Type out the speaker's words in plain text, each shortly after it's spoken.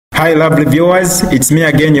Hi lovely viewers, it's me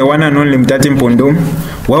again, your one and only Mutati Mpundu.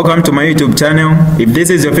 Welcome to my YouTube channel. If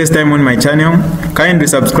this is your first time on my channel, kindly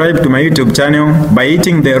subscribe to my YouTube channel by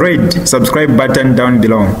hitting the red subscribe button down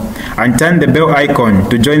below and turn the bell icon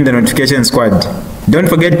to join the notification squad. Don't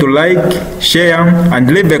forget to like, share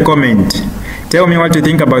and leave a comment. Tell me what you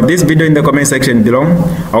think about this video in the comment section below.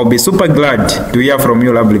 I'll be super glad to hear from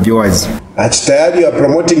you lovely viewers. At tired you are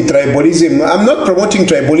promoting tribalism. I'm not promoting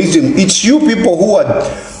tribalism. It's you people who are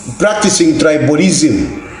practicing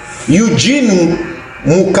tribalism. Eugene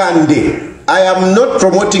Mukande. I am not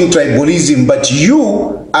promoting tribalism, but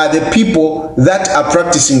you are the people that are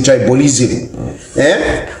practicing tribalism.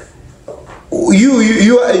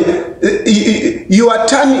 You are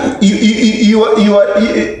turning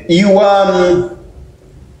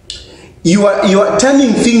you are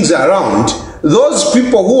turning things around. Those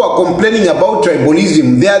people who are complaining about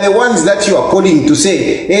tribalism, they are the ones that you are calling to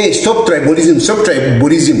say, hey, stop tribalism, stop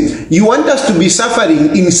tribalism. You want us to be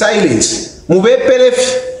suffering in silence.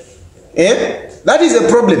 That is the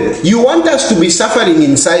problem. You want us to be suffering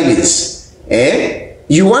in silence.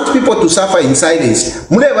 You want people to suffer in silence.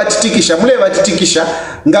 Muleva titikisha,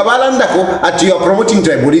 ngabalandako at you are promoting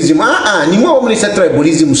tribalism.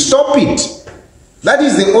 Tribalism. Stop it. That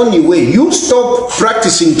is the only way. You stop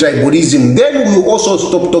practicing tribalism, then we will also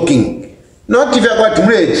stop talking. Not if you are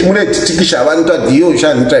tribalism.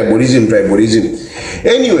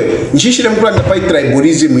 Anyway,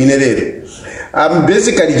 tribalism in I'm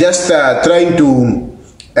basically just trying to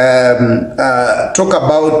talk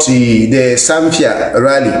about the Samfia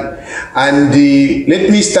rally, and let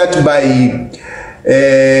me start by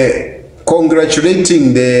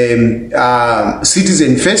congratulating the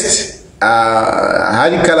Citizen First,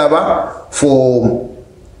 Hari Kalaba, for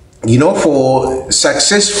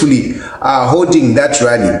successfully holding that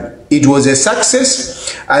rally. It was a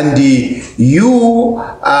success, and you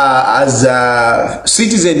as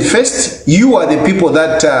Citizen First, you are the people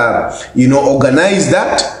that organized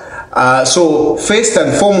that. So first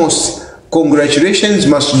and foremost, congratulations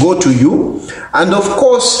must go to you, and of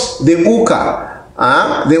course the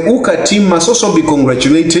UKA team must also be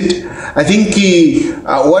congratulated. I think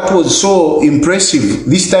what was so impressive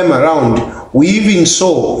this time around, we even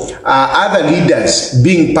saw other leaders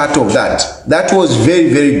being part of that. That was very,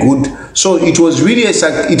 very good. So it was really a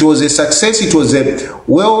success. It was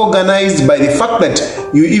well organized by the fact that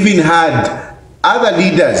you even had other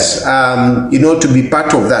leaders, to be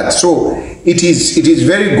part of that. So it is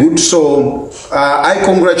very good. So I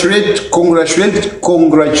congratulate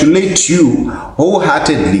you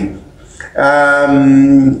wholeheartedly.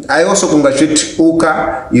 I also congratulate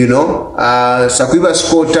UKA, Sakwiba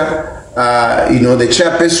Skota, the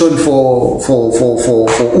chairperson for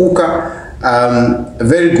UKA.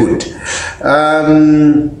 Very good.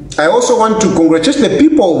 I also want to congratulate the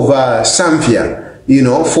people of Samfia,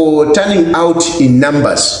 for turning out in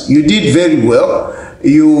numbers. You did very well.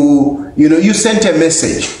 You sent a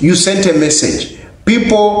message.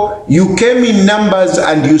 People, you came in numbers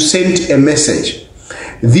and you sent a message.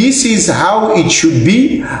 This is how it should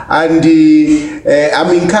be, and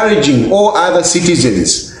I'm encouraging all other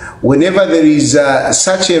citizens, whenever there is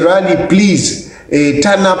such a rally, please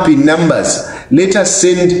turn up in numbers. Let us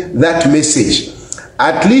send that message.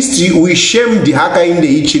 At least we shamed Hakainde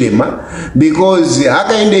Hichilema, because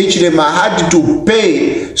Hakainde Hichilema had to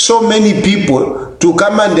pay so many people to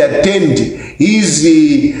come and attend his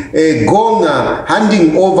Gonga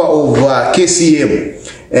handing over of KCM.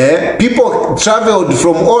 People traveled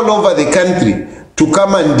from all over the country to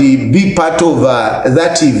come and be part of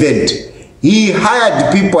that event. He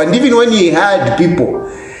hired people, and even when he hired people,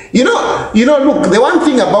 look, the one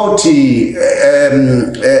thing about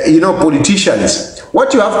politicians,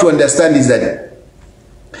 what you have to understand is that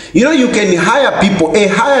you can hire people, a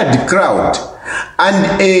hired crowd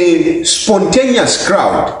and a spontaneous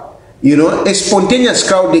crowd. A spontaneous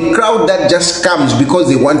crowd, a crowd that just comes because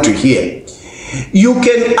they want to hear. You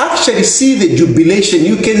can actually see the jubilation.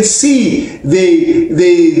 You can see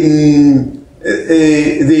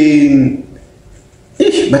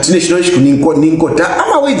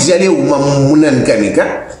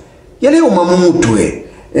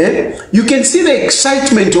you can see the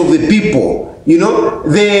excitement of the people,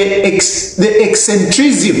 the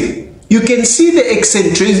eccentricism. You can see the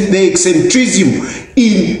eccentricism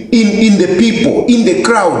in the people, in the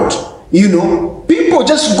crowd. People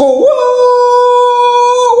just go, whoa.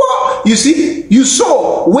 You see, you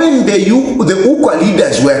saw when the UKA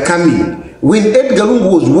leaders were coming. When Edgar Lungu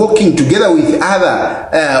was walking together with other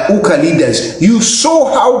UKA leaders, you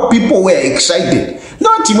saw how people were excited.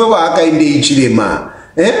 Not Hakainde Hichilema.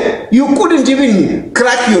 You couldn't even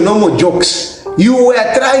crack your normal jokes. You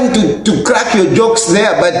were trying to crack your jokes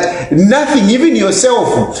there, but nothing, even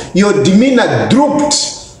yourself, your demeanor drooped.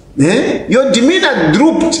 Your demeanor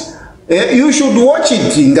drooped. You should watch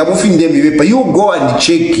it. You go and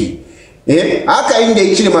check it. Hakainde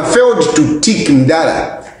Ichilema failed to tick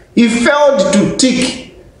Mdala. He failed to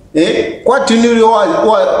tick. Kwatunuri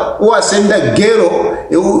wa senda gero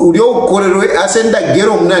ulio korerwe asenda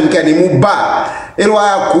gero mnankani muba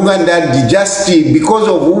elwa kunganda just because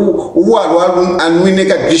of who are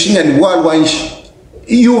anwineka kishing and wanshi.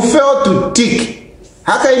 You failed to tick.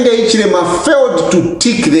 Hakainde Ichilema failed to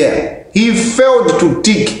tick there. He failed to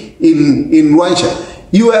tick in Rwanda.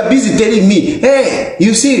 You are busy telling me, hey,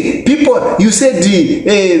 you see, people, you said,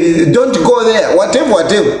 don't go there, whatever.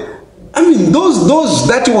 I mean,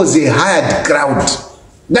 that was a hired crowd.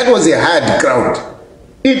 That was a hired crowd.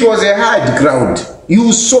 It was a hired crowd.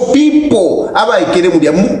 You saw people,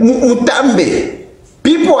 mutambe.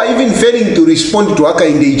 People are even failing to respond to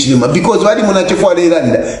Hakainde Hichilema because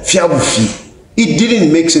it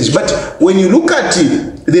didn't make sense. But when you look at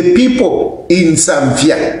the people in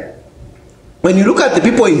Zambia,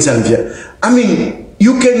 I mean,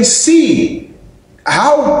 you can see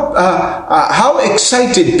how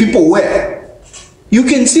excited people were. You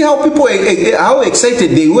can see how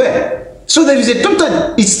excited they were. So there is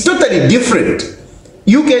it's totally different.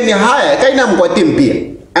 You can hire,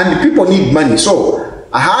 and people need money. So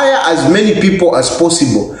hire as many people as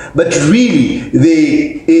possible. But really,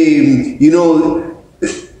 the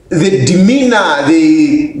demeanor,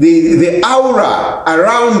 the aura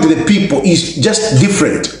around the people is just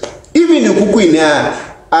different. Even kukuina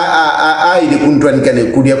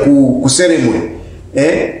the ceremony,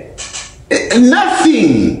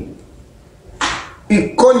 nothing.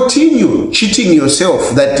 Continue cheating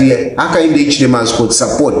yourself that Hakainde Hichilema has got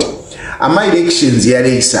support. My elections here,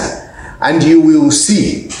 and you will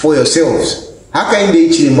see for yourselves. Hakainde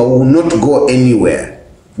Hichilema will not go anywhere.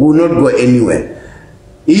 Will not go anywhere.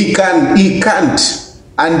 He can't.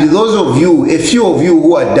 And those of you, a few of you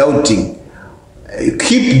who are doubting,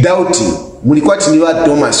 keep doubting.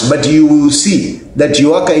 Thomas, but you will see that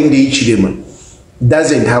your Hakainde Hichilema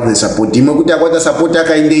doesn't have the support. Support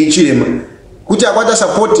Hakainde Hichilema.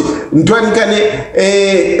 Support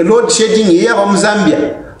load shedding here from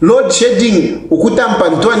Zambia. Load shedding ukutampa.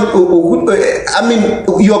 I mean,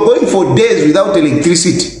 you are going for days without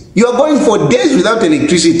electricity. You are going for days without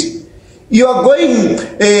electricity. You are going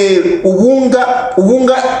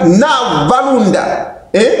Ubunga na Balunda.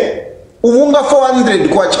 Ubunga 400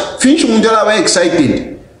 kwacha. Finch Munjala were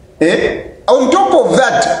excited. On top of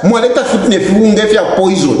that, Mwaleta futne Ubunga if you are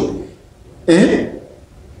poison.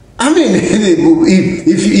 I mean,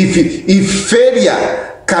 if failure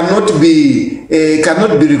cannot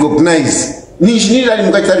be recognized, Nishnira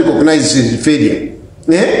mukata recognize failure.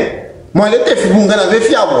 Mwaleta Ubunga na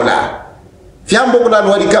vefia bola. Fiambo kuna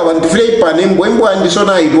lwadika wanti flay panembo embo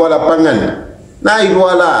andisona idwala pangani. Na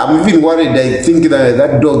idwala, I'm even worried. I think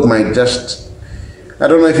that dog might just, I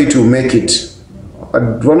don't know if it will make it.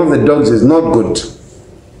 But one of the dogs is not good.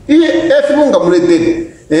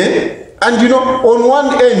 And you know, on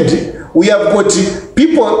one end, we have got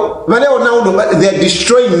people, they are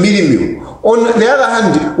destroying Milimu. On the other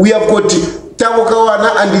hand, we have got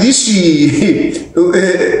Tawokawana and this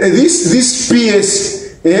PS,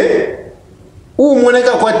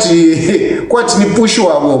 Umoneka kwati ni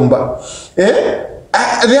pushwa bomba.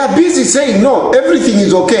 They are busy saying no, everything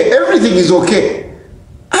is okay. Everything is okay.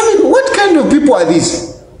 I mean, what kind of people are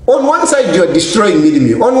these? On one side you are destroying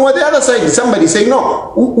Milimu. On the other side somebody saying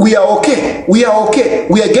no, we are okay. We are okay.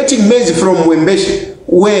 We are getting maize from Mwembeshi.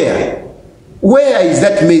 Where is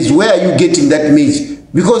that maize? Where are you getting that maize?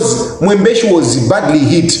 Because Mwembeshi was badly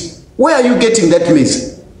hit. Where are you getting that maize?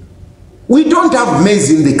 We don't have maize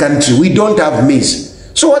in the country. We don't have maize.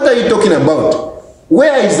 So what are you talking about?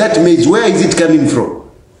 Where is that maize? Where is it coming from?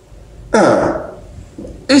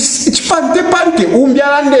 It's pante.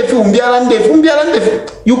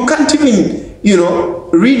 You can't even,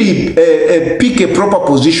 really pick a proper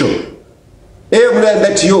position.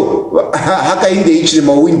 That Hakainde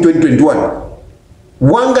Hichilema win 2021.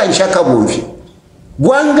 Wanga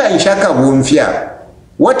Nshaka Bomfia.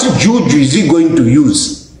 What juju is he going to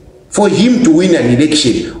use for him to win an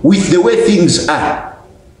election with the way things are?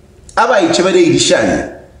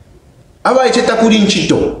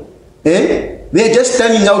 They are just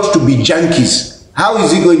turning out to be junkies. How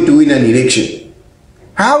is he going to win an election?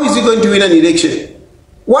 How is he going to win an election?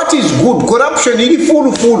 What is good? Corruption, ili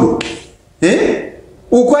full.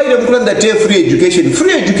 Free education.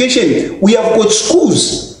 Free education, we have got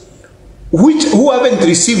schools who haven't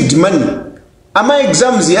received money. Ama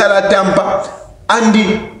exams yala tampa, and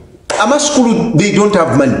Amaskulu, they don't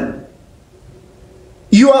have money.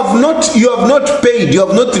 You have not paid, you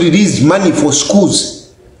have not released money for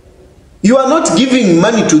schools. You are not giving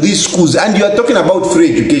money to these schools, and you are talking about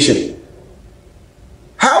free education.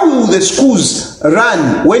 How will the schools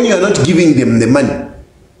run when you are not giving them the money?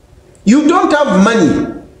 You don't have money.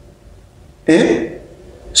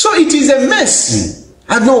 So it is a mess.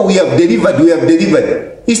 I know we have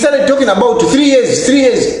delivered. He started talking about 3 years.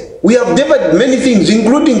 We have delivered many things,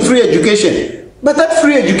 including free education. But that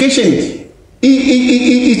free education,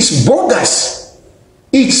 it's bogus.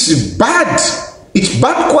 It's bad. It's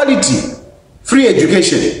bad quality free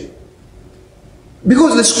education.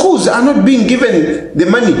 Because the schools are not being given the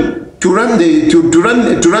money to run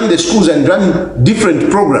the schools and run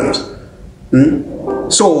different programs.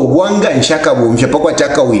 So wanga nshaka bo mshapakwa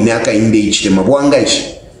chaka wine aka inde ichilema wanga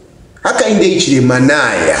ichi haka inde ichilema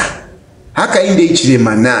naya haka inde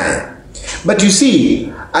ichilema naya. But you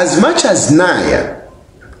see, as much as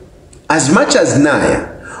naya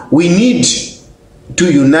we need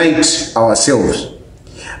to unite ourselves,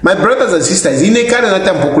 my brothers and sisters. Inekana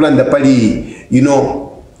nata mpokulanda pali, you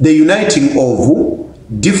know, the uniting of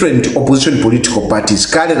different opposition political parties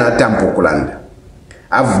kale nata mpokulanda.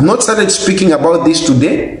 I've not started speaking about this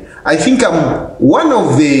today. I think I'm one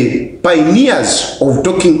of the pioneers of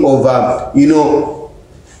talking of, you know,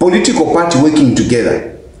 political party working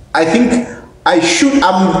together. I think I should,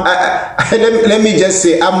 let me just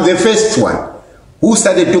say, I'm the first one who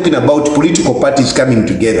started talking about political parties coming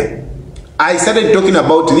together. I started talking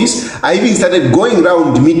about this. I even started going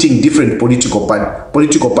around meeting different political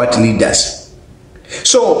party leaders.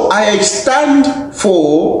 So I stand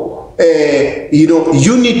for you know,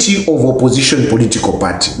 unity of opposition political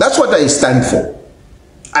party. That's what I stand for.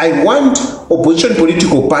 I want opposition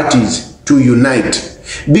political parties to unite,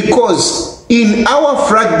 because in our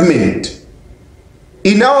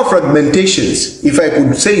fragmentations, if I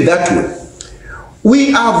could say that way,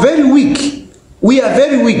 we are very weak. We are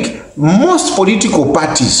very weak. Most political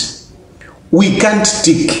parties, we can't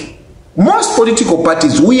stick. Most political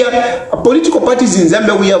parties, political parties in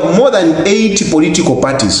Zambia, we have more than 80 political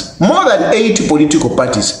parties. More than 80 political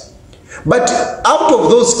parties. But out of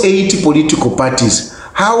those 80 political parties,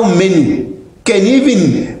 how many can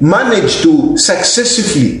even manage to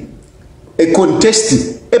successfully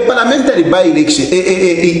contest a parliamentary by-election,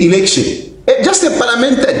 just a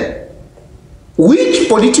parliamentary? Which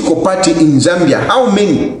political party in Zambia, how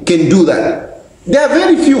many can do that? There are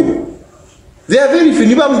very few. There are very few.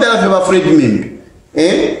 Niba mdala feba afraid member.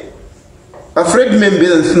 Afraid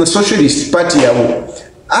member of the Socialist Party.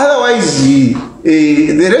 Otherwise,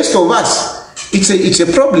 the rest of us, it's a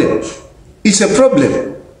problem. It's a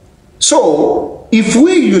problem. So, if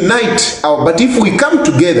we unite, but if we come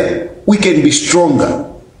together, we can be stronger.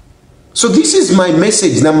 So this is my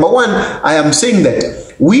message. Number one, I am saying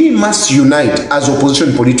that we must unite as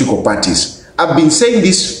opposition political parties. I've been saying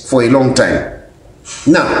this for a long time.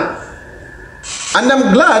 Now, and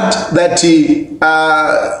I'm glad that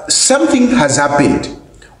something has happened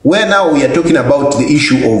where now we are talking about the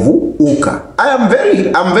issue of UKA. I'm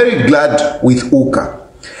very glad with UKA.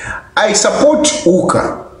 I support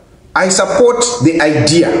UKA. I support the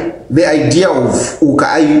idea of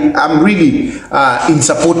UKA. I'm really in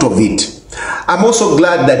support of it. I'm also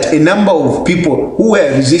glad that a number of people who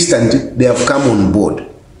were resistant, they have come on board.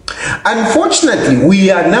 Unfortunately,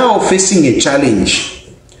 we are now facing a challenge.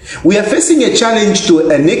 We are facing a challenge to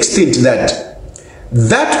an extent that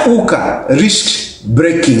UKA risks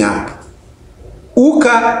breaking up.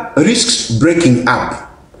 UKA risks breaking up.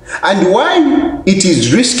 And why it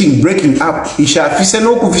is risking breaking up, it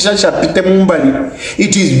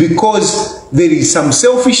is because there is some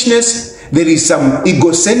selfishness, there is some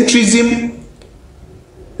egocentrism,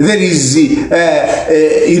 there is,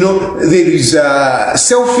 you know, there is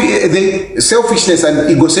selfishness and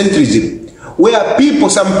egocentrism. Where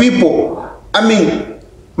some people, I mean,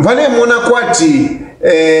 Vale Monakwati,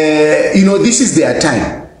 you know, this is their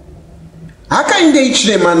time. Haka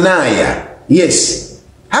inde manaya, yes.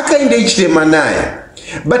 Haka inde manaya.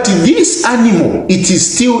 But this animal, it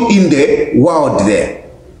is still in the world there.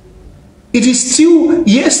 It is still,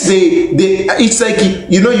 yes, it's like,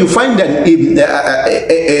 you know, you find an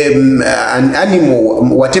animal,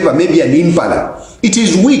 whatever, maybe an impala. It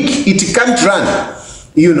is weak, it can't run,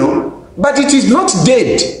 you know. But it is not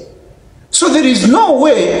dead. So there is no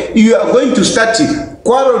way you are going to start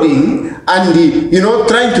quarreling and, you know,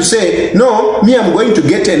 trying to say, no, me, I'm going to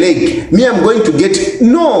get a leg. Me, I'm going to get...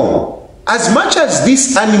 No. As much as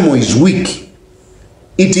this animal is weak,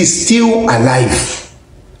 it is still alive.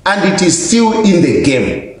 And it is still in the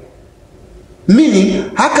game.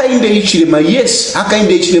 Meaning, Hakainde Hichilema, yes,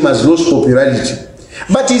 Hakainde Hichilema has lost popularity,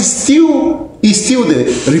 but he's still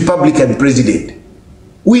the Republican president.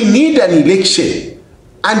 We need an election,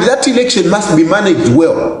 and that election must be managed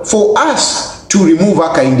well for us to remove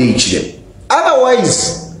Hakainde Hichilema.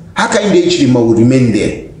 Otherwise, Hakainde Hichilema will remain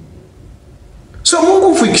there. So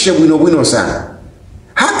Mungu fikishe bwino sana.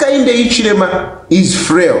 Hakainde Hichilema is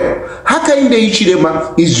frail. Hakainde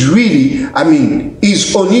Hichilema is really,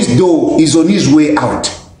 is on his door, is on his way out.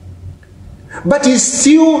 But he's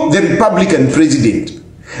still the Republican president.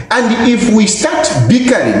 And if we start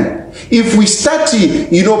bickering, if we start,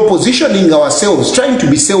 positioning ourselves, trying to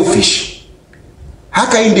be selfish,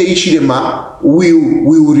 Hakainde Hichilema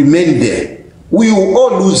will remain there. We will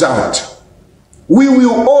all lose out. We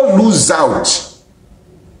will all lose out.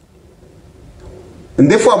 And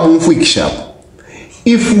therefore,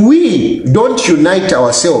 if we don't unite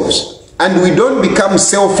ourselves and we don't become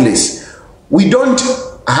selfless, we don't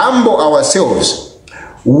humble ourselves,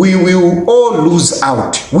 we will all lose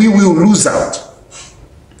out. We will lose out.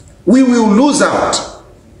 We will lose out.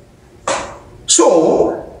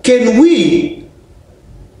 So, can we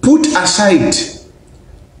put aside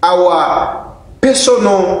our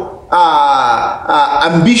personal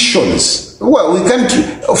ambitions? Well, we can't,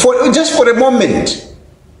 just for a moment.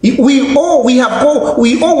 We all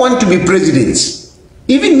want to be presidents.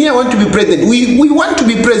 Even me, I want to be president. We want to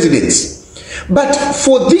be presidents. But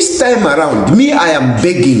for this time around, I am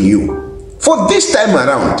begging you, for this time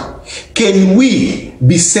around, can we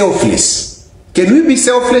be selfless? Can we be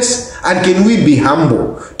selfless? And can we be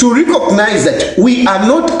humble to recognize that we are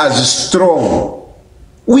not as strong?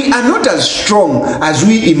 We are not as strong as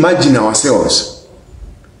we imagine ourselves.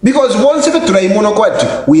 Because once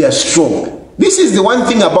we are strong. This is the one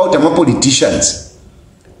thing about our politicians.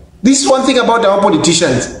 This is one thing about our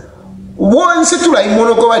politicians. Once even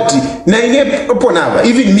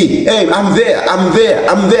me, hey, I'm there.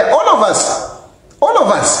 All of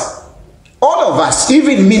us,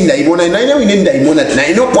 even me,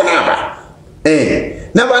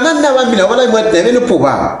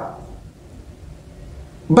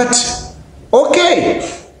 but okay,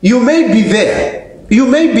 you may be there. You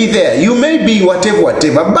may be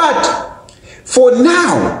whatever, but for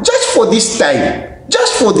now, just for this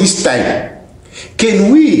time,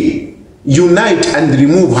 can we unite and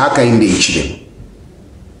remove Hakainde Hichilema?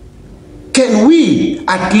 Can we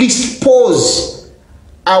at least pause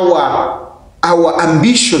our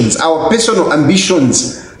ambitions, our personal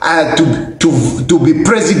ambitions to be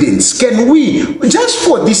presidents? Can we, just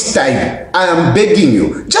for this time, I am begging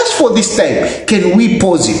you, just for this time, can we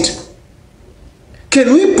pause it?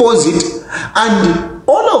 Can we pause it? And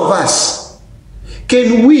all of us,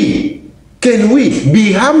 can we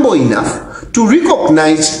be humble enough to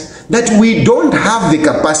recognize that we don't have the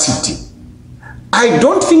capacity? I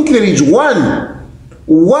don't think there is one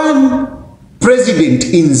president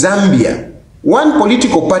in Zambia, one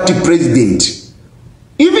political party president.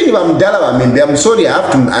 Even if I'm Dalawa member, I'm sorry, I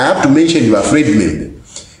have to mention you are Fred member,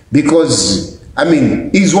 because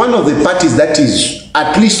he's one of the parties that is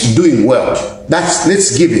at least doing well.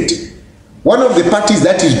 Let's give it. One of the parties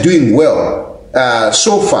that is doing well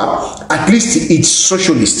so far, at least it's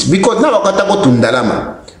socialist. Because now wakatago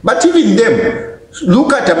tundalama. But even them,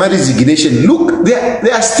 look at our resignation. Look,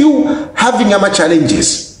 they are still having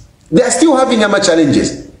challenges. They are still having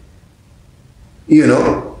challenges.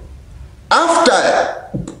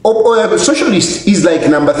 After socialist is like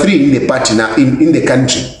number 3 in the party now in the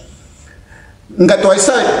country.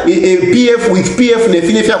 PF with PF,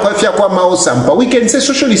 we can say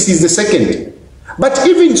socialist is the second. But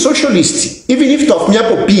even socialist, even if to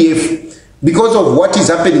have PF, because of what is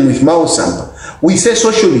happening with Mao Sampa, we say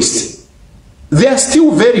socialist. They are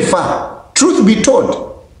still very far. Truth be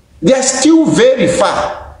told, they are still very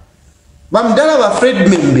far. Bamdala Fred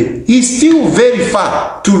Membe, he's still very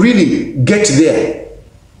far to really get there.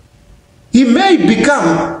 He may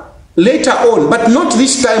become later on, but not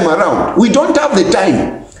this time around. We don't have the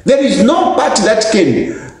time. There is no party that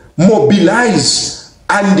can mobilize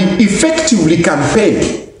and effectively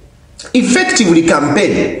campaign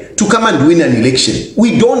to come and win an election.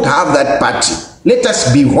 We don't have that party. Let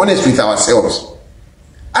us be honest with ourselves.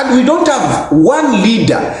 And we don't have one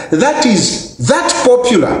leader that is that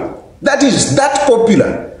popular,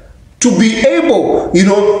 to be able,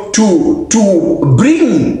 to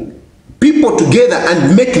bring people together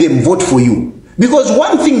and make them vote for you. Because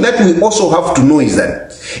one thing that we also have to know is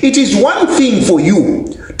that it is one thing for you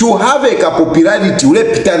to have a popularity.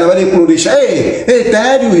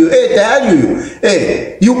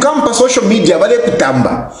 You come to social media.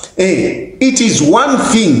 It is one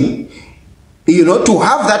thing you know, to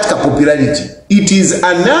have that popularity. It is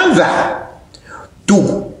another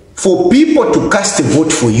for people to cast a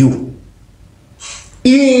vote for you.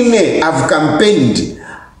 I've campaigned,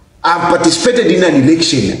 I've participated in an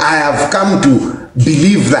election, I have come to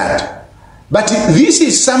believe that. But this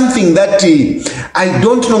is something that I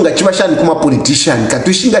don't know nga chibashani kuma politician,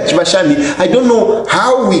 katushinga chibashani, I don't know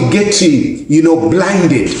how we get, you know,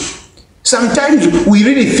 blinded. Sometimes we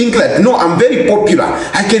really think that, no, I'm very popular,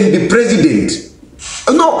 I can be president.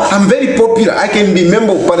 No, I'm very popular, I can be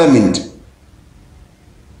member of parliament.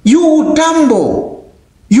 You tumble,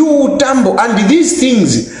 and these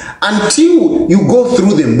things, until you go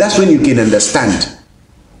through them, that's when you can understand.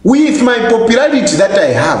 With my popularity that I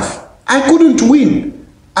have, I couldn't win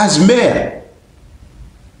as mayor.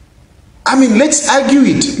 I mean, let's argue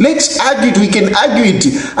it. Let's argue it. We can argue it.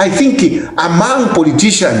 I think among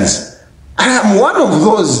politicians, I am one of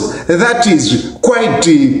those that is quite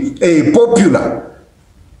popular.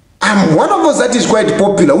 I'm one of those that is quite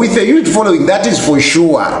popular with a huge following. That is for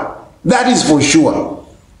sure. That is for sure.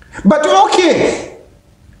 But okay.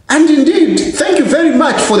 And indeed, thank you very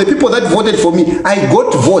much for the people that voted for me. I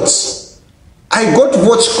got votes. I got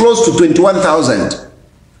votes close to 21,000.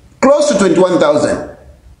 Close to 21,000.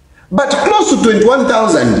 But close to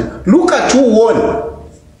 21,000, look at who won.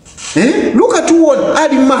 Look at who won,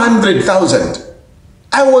 adding 100,000.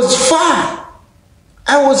 I was far.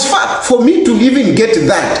 I was far for me to even get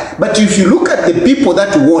that. But if you look at the people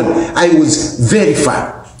that won, I was very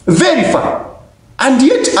far. Very far. And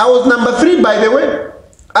yet, I was number 3, by the way.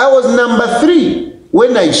 I was number 3.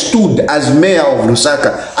 When I stood as mayor of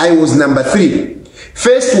Lusaka, I was number 3.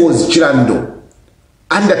 First was Chirando,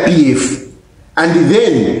 under PF. And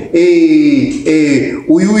then,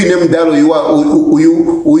 Uyu Inemdalo,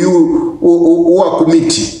 Uyu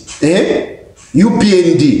committee,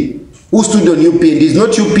 UPND, who stood on UPND. It's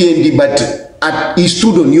not UPND, but he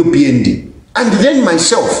stood on UPND. And then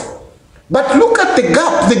myself. But look at the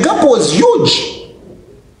gap. The gap was huge.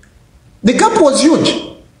 The gap was huge.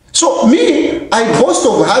 So me, I boast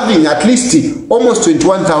of having at least almost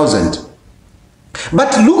 21,000.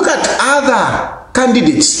 But look at other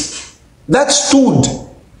candidates that stood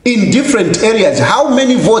in different areas. How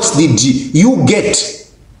many votes did you get?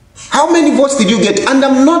 How many votes did you get? And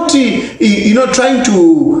I'm not, you know, trying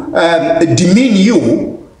to demean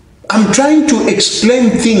you. I'm trying to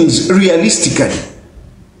explain things realistically.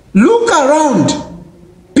 Look around.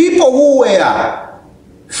 People who were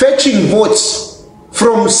fetching votes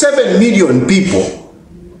from 7 million people,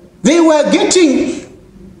 they were getting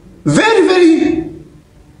very, very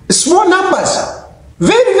small numbers.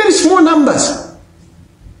 Very, very small numbers.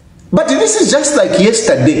 But this is just like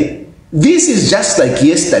yesterday. This is just like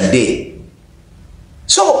yesterday.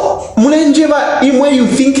 So, Mulenjeva, in where you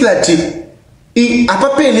think that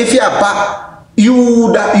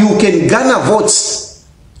you can garner votes.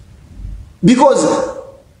 Because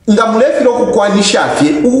you are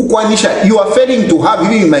failing to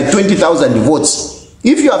have even my 20,000 votes.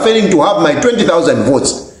 If you are failing to have my 20,000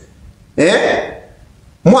 votes,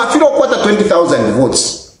 Mwafiro 20,000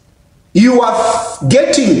 votes. You are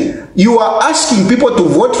asking people to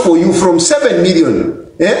vote for you from 7 million.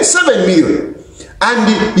 7 million.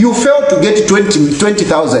 And you fail to get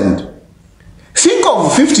 20,000. Think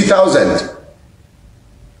of 50,000.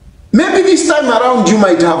 Maybe this time around you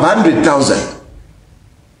might have 100,000.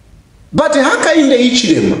 But Haka in the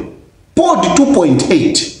Ichidem poured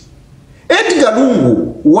 2.8. Edgar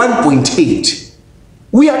Lungu 1.8.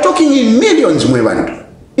 We are talking in millions, Mwebandu.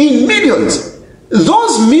 In millions.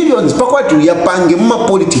 Those millions, pakwatu yapange mma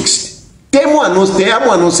politics. Temu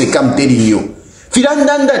anose come telling you.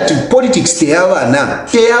 Firandanda to politics teavana.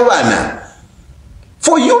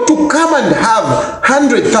 For you to come and have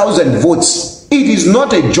 100,000 votes, it is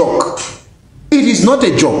not a joke. It is not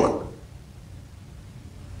a joke.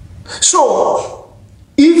 So,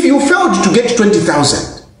 if you failed to get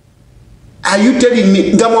 20,000, are you telling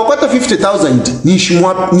me, Ngamwakwata 50,000,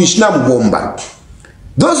 Nishna Mwomba?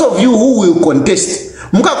 Those of you who will contest,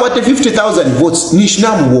 Mkakwata 50,000 votes, Nishna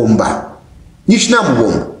Mwomba. Nishna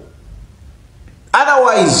Mwomba.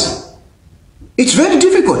 Otherwise, it's very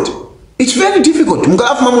difficult. It's very difficult.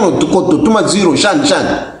 Mkaaf mamuno tukoto, tuma zero, shan.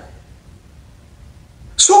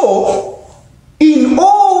 So, in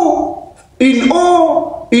all reason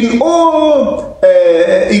in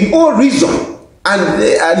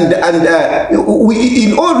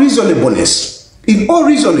all reasonableness,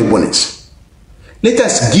 let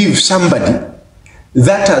us give somebody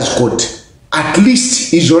that has got, at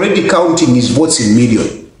least is already counting his votes in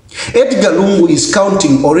millions. Edgar Lungu is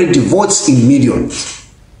counting already votes in millions.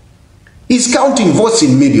 He's counting votes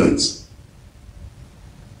in millions.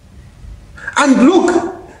 And look,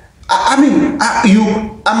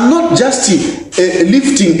 I'm not just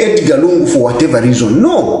lifting Edgar Lungu for whatever reason.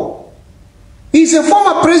 No. He's a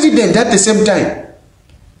former president at the same time.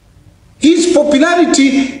 His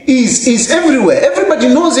popularity is everywhere. Everybody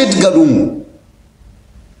knows Edgar Lungu.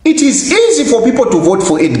 It is easy for people to vote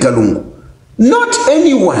for Edgar Lungu. Not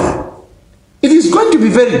anyone. It is going to be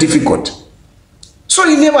very difficult. So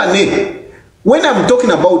you never know. When I'm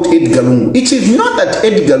talking about Edgar Lungu, it is not that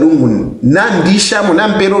Edgar Lungu nandisha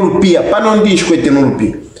munampero rupia panondishkwete no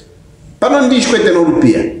rupia. Panondishkwete no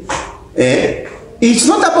rupia. It's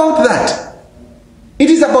not about that. It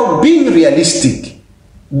is about being realistic.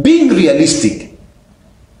 Being realistic.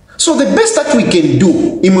 So the best that we can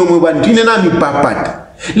do,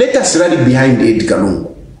 let us rally behind Edgar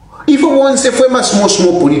Lungu. If we want to form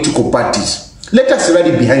small political parties, let us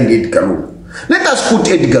rally behind Edgar Lungu. Let us put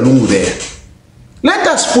Edgar Lungu there. Let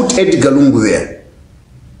us put Edgar Lungu there.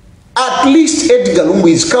 At least Edgar Lungu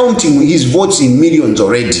is counting his votes in millions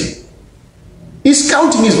already. He's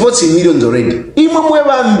counting his votes in millions already.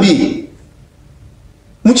 Imamwebambi.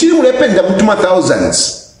 Muchiri mulependa mutuma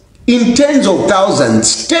thousands. In tens of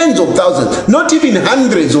thousands, not even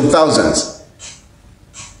hundreds of thousands.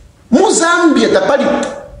 Muzambia tapali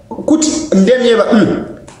kuti ndemyeba.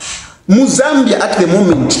 Muzambia at the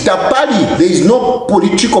moment, tapali, there is no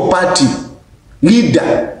political party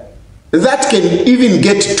leader that can even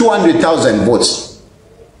get 200,000 votes.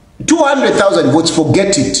 200,000 votes,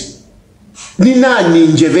 forget it. Ni nani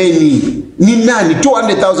njeveni? Ni nani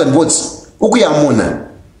 200,000 votes? Ukuyamona.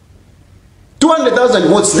 200,000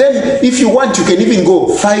 votes. Then if you want, you can even go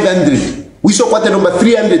 500. We saw what the number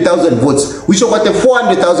 300,000 votes. We saw what the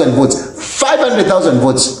 400,000 votes. 500,000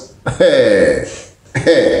 votes.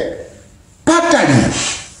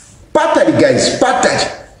 Patari guys,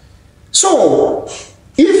 patari. So,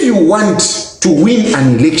 if you want to win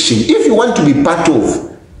an election, if you want to be part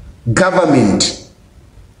of government,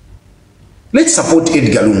 let's support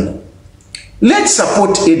Edgar Lungu. Let's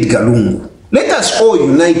support Edgar Lungu. Let us all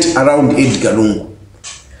unite around Edgar Lungu.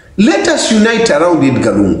 Let us unite around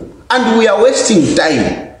Edgar Lungu. And we are wasting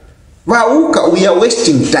time. Vauka, we are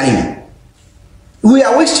wasting time. We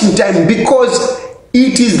are wasting time because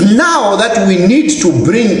it is now that we need to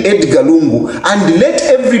bring Edgar Lungu and let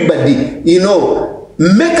everybody,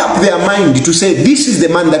 make up their mind to say, this is the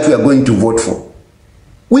man that we are going to vote for.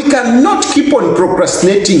 We cannot keep on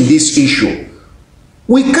procrastinating this issue.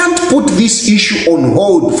 We can't put this issue on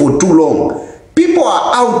hold for too long. People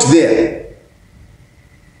are out there.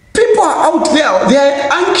 People are out there. They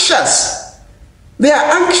are anxious. They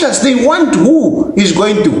are anxious. They want who is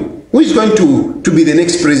going to be the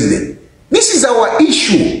next president. This is our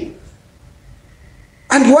issue.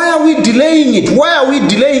 And why are we delaying it? Why are we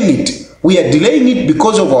delaying it? We are delaying it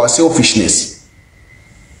because of our selfishness.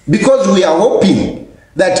 Because we are hoping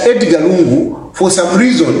that Edgar Lungu, for some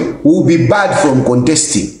reason, will be barred from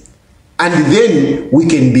contesting. And then we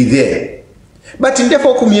can be there. But in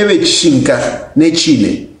therefore, if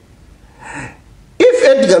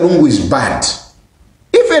Edgar Lungu is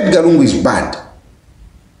bad,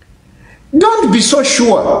 don't be so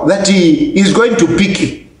sure that he is going to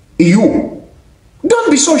pick you. Don't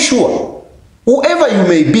be so sure. Whoever you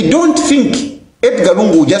may be, don't think Edgar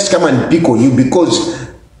Lungu will just come and pick on you because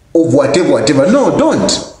of whatever. No,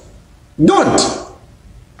 don't. Don't.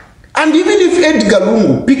 And even if Edgar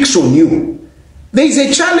Lungu picks on you, there is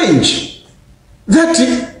a challenge that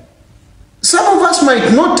some of us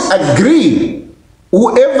might not agree.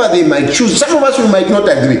 Whoever they might choose, some of us we might not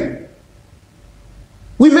agree.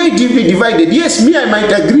 We may be divided. Yes, me, I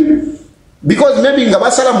might agree. Because maybe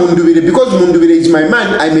Ngabasala Mundubire, because Mundubire is my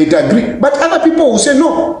man, I might agree. But other people will say,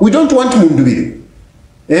 no, we don't want Mundubire.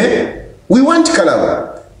 We want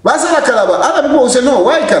Kalaba. Basala Kalaba. Other people will say, no,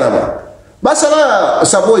 why Kalaba? Basala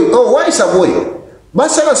Savoy. Oh, why Savoy?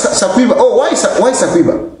 Basala Sakwiba. Oh, why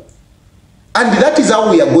Sakwiba? And that is how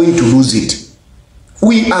we are going to lose it.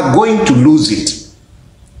 We are going to lose it.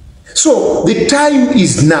 So the time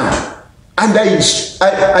is now. And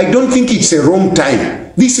I don't think it's a wrong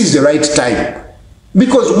time. This is the right time.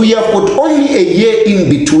 Because we have got only a year in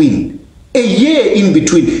between. A year in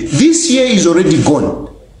between. This year is already gone.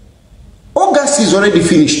 August is already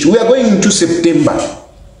finished. We are going into September.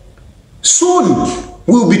 Soon,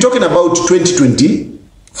 we'll be talking about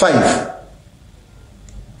 2025.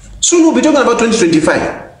 Soon we'll be talking about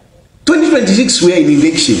 2025. 2026, we are in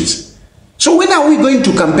elections. So when are we going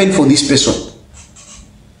to campaign for this person?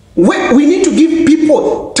 We need to give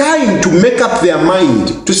people time to make up their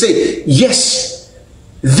mind to say, yes,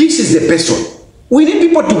 this is the person. We need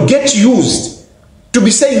people to get used to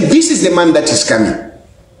be saying, this is the man that is coming.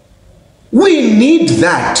 We need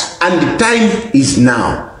that, and the time is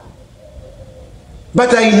now.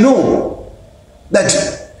 But I know that,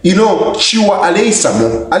 you know, Chiwa ale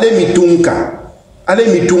isamo, ale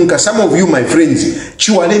mitunka, some of you, my friends,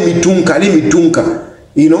 Chiwa ale mitunka,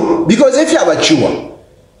 you know, because if you have a Chiwa,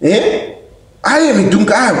 ale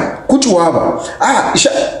mitunka, kutuwaba,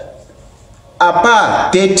 apa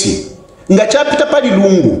 30, nga chapita pali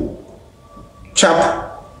Lungu,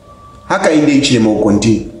 haka inde ichilema will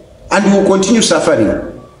continue. And we will continue suffering.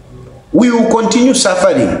 We will continue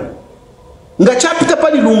suffering. Nga chapita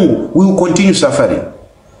pali Lungu, we will continue suffering.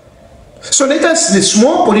 So let us, the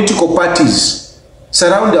small political parties,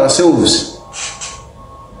 surround ourselves.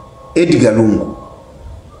 Edgar Lungu.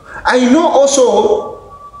 I know also,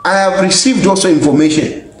 I have received also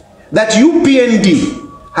information that UPND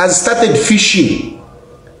has started fishing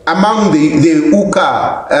among the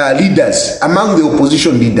UKA leaders, among the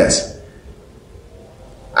opposition leaders.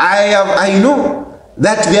 I know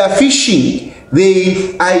that they are fishing,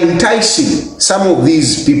 they are enticing some of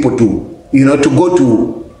these people to, you know, to go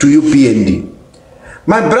to UPND.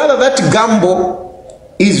 My brother, that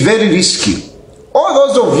gamble is very risky. All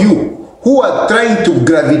those of you who are trying to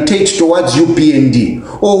gravitate towards UPND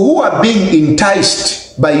or who are being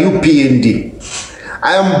enticed by UPND,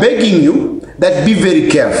 I am begging you that be very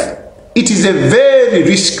careful. It is a very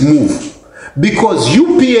risky move because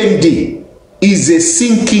UPND is a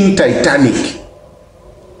sinking Titanic.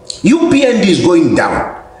 UPND is going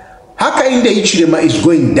down. Hakainde Hichilema is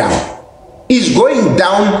going down. Is going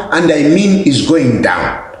down, and I mean is going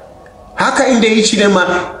down. Hakainde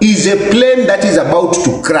Hichilema is a plane that is about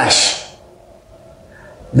to crash.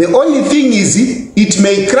 The only thing is it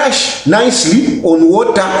may crash nicely on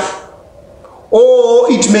water,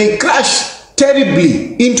 or it may crash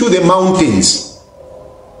terribly into the mountains,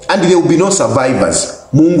 and there will be no survivors.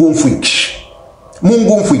 Mungu mfwiki.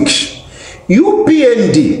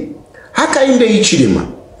 UPND, Hakainde Hichilema,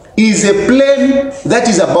 is a plane that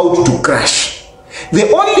is about to crash.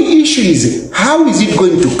 The only issue is, how is it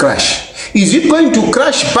going to crash? Is it going to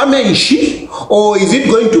crash Pamenshi, or is it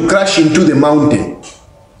going to crash into the mountain?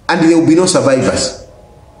 And there will be no survivors.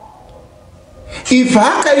 If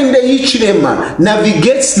Hakainde Hichilema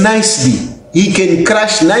navigates nicely, he can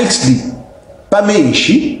crash nicely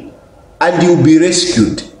Pamenshi, and he will be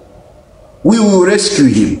rescued. We will rescue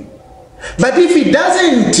him. But if he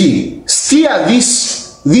doesn't steer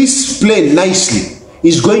this plane nicely,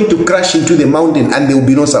 he's going to crash into the mountain and there will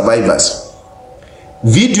be no survivors.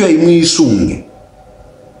 Video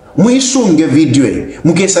muisunge video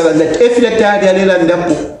mukesala that efila tayari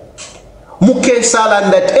alelandapo. Mukesala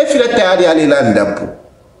that efila tayari alelandapo.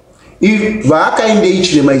 If Hakainde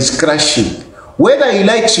Hichilema is crashing, whether he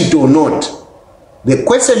likes it or not, the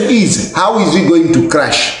question is, how is he going to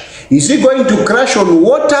crash? Is he going to crash on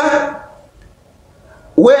water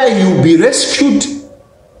where he will be rescued,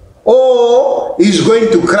 or is going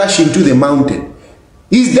to crash into the mountain?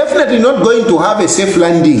 He's definitely not going to have a safe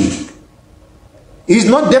landing. He's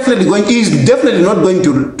definitely not going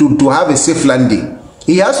to have a safe landing.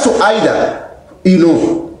 He has to either, you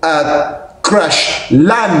know, crash,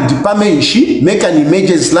 land Pamenshi, make an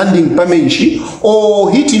emergency landing Pamenshi,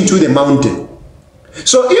 or hit into the mountain.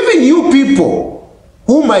 So even you people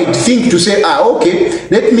who might think to say, okay,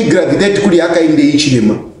 let me gravitate kuli Hakainde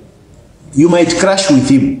Hichilema, you might crash with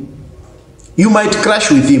him. You might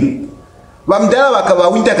crash with him. Vamdala wakaba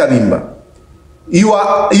winter kabimba. You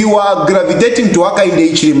are gravitating to Hakainde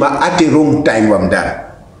Hichilema at a wrong time,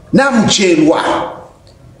 Vamdala. Namucherwa,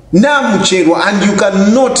 and you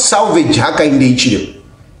cannot salvage Hakainde Hichilema.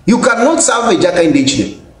 You cannot salvage Hakainde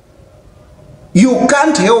Hichilema. You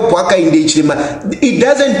can't help Hakainde Hichilema. It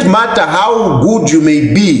doesn't matter how good you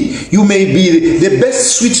may be. You may be the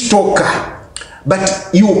best sweet talker, but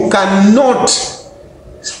you cannot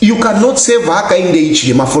save Hakainde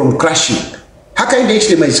Hichilema from crashing. Hakainde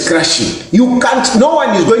Hichilema is crashing. You can't. No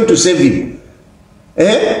one is going to save him.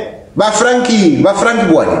 Ba Frankie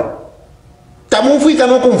bwana. Tamumfuika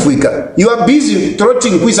no kumfuika. You are busy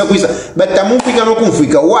trotting kwisa, but tamumfuika no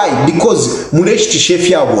kumfuika. Why? Because muleshtishe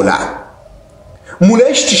fyabola.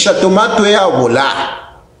 Muleshtisha tomato ya bola.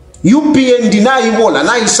 UPND na ibola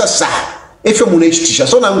na isasa. Efe muleshtisha.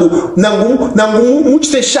 So nangu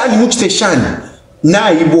muchiteshani.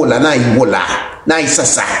 Na ibola na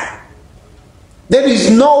isasa. There is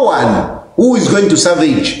no one who is going to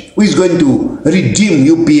salvage, who is going to redeem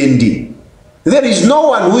UPND. There is no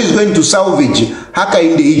one who is going to salvage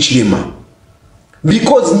Hakainde Hichilema.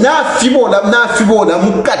 Because na fibola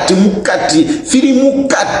mukati, fili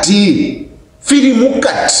mukati.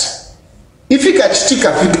 Ifika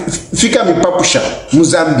chitika fika mipapusha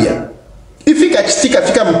Muzambia. ifika chitika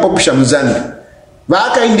fika mpopusha muzambi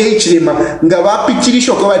vakainde ichirema nga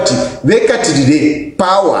vapitirisho kwati vekatirire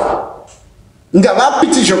power nga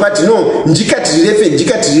vapitirisho kwati no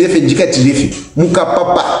njikatirirefe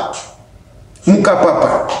mukapapa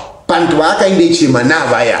pantu vakainde ichirema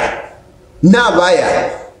navaya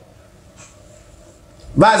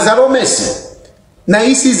vazaromesi na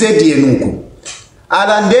isizedi yenuku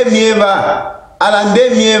alande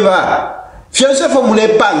mieva fyonsefo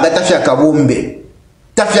mulepanga tafya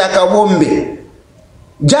kabombe.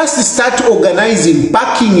 Just start organizing,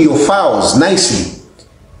 packing your files nicely.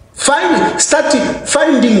 Start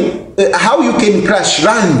finding how you can crash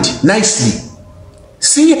land nicely.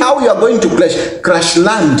 See how you are going to crash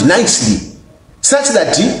land nicely, such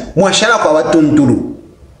that mwashara kwa watunturu.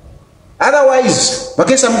 Otherwise,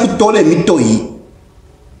 bakesa mkutole mitoi.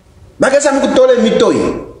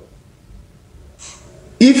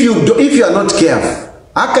 If you are not careful,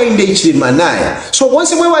 akainde ichimanaya. So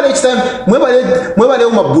once you are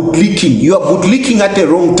bootlicking, you are bootlicking at the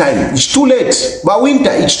wrong time. It's too late. By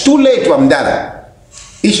winter, it's too late, Wamdara.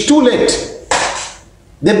 It's too late.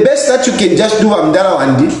 The best that you can just do, Wamdara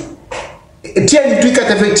Wandi,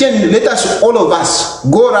 let us all of us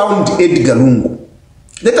go around Edgar Lungu.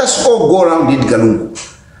 Let us all go around Edgar Lungu.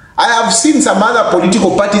 I have seen some other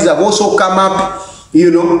political parties have also come up.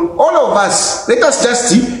 You know, all of us, let us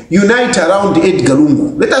just unite around Edgar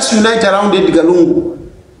Lungu. Let us unite around Edgar Lungu.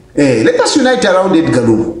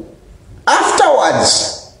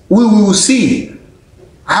 Afterwards, we will see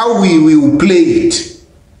how we will play it.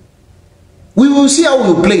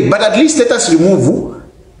 But at least let us remove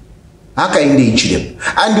Hakainde Hichilema.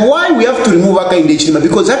 And why we have to remove Hakainde Hichilema?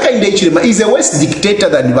 Because Hakainde Hichilema is a worse dictator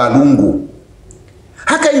than Lungu.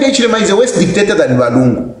 Hakainde Hichilema is a worse dictator than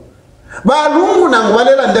Lungu. Lungu nangu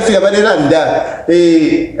balelanda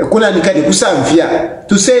kuna nikani kusamfia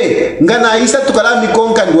to say ngana isa tukalami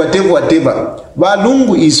konka and whatever.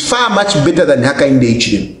 Lungu is far much better than Hakainde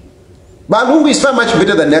Hichilema. Lungu is far much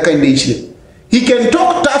better than Hakainde Hichilema. He can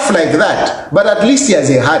talk tough like that, but at least he has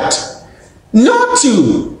a heart. Not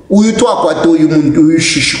you. Uyutwa kwa to yumuntu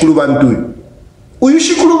uyushikulu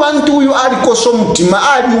bantu uyu ali koso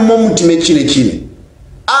mutima ali umo mutime chine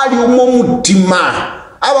ali umo mutima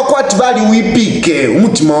abakwati bali wipike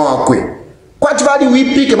umutima wakwe kwati bali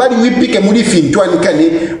wipike muri fi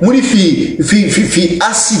ntwanikane muri fi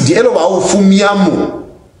acid elo ba ufumiamo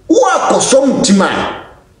wakoso mutima.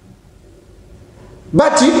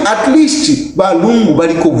 But at least Lungu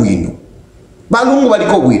baliko bwino.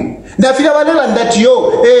 Ndafira balela ndati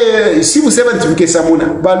yo sibu 70 mkesamuna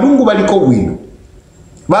Lungu baliko bwino.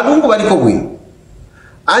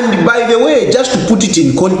 And by the way, just to put it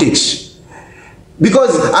in context,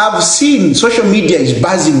 because I've seen social media is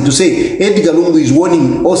buzzing to say Edgar Lungu is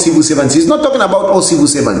warning all civil servants. He's not talking about all civil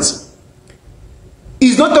servants.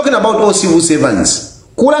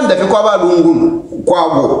 Kula ndafe kwa Lungu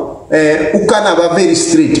kwabo ukana ba very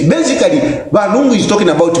straight. Basically, Lungu is talking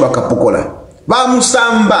about Bakapokola. Ba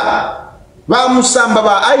Musamba ba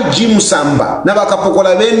IG Musamba na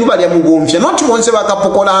Bakapokola benu bali amugomfya. Not once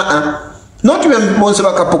Bakapokola not once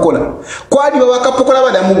Bakapokola. Kwadi Bakapokola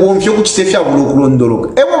bali amugomfya ku kisefya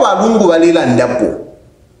bulokulondoloka. Ebo Lungu balela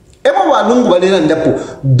ndapo.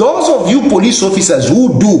 Those of you police officers who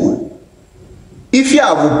do if you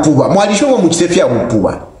have puba,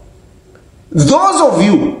 those of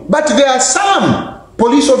you, but there are some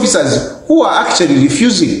police officers who are actually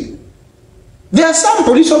refusing. There are some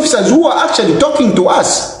police officers who are actually talking to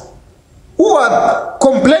us, who are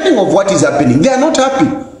complaining of what is happening. They are not happy.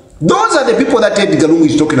 Those are the people that Edgar Lungu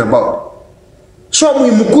is talking about. So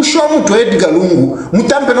mukushwa mtu Edgar Lungu,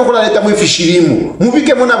 mutampe nokola leta mwefishirimu,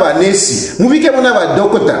 mubike muna ba nesi, mubike muna ba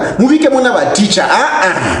dokota, mubike muna ba teacher.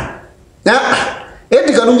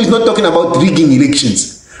 Edgar Lungu is not talking about rigging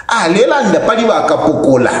elections. Alelanda pali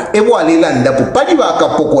bakapokola. Ebo alelanda pali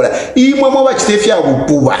bakapokola. Imwe mwa chitefya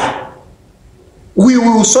bupuba. We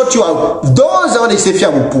will sort you out. Those are the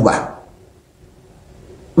chitefya bupuba.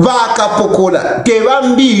 Bakapokola.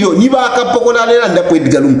 Kebambiyo ni bakapokola alelanda po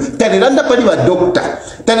Edgar Lungu. Talelanda pali ba doctor.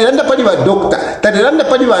 Talelanda pali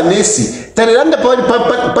ba nesi. Talelanda pali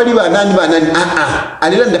ba nani.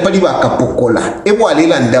 Alelanda pali bakapokola. Ebo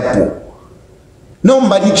alelanda po.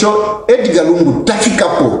 Nomba nicho Edgar Lungu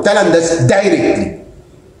tafikapo talandas directly.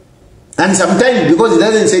 And sometimes because it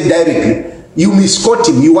doesn't say directly, you misquote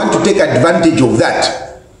him, you want to take advantage of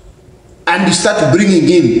that. And you start bringing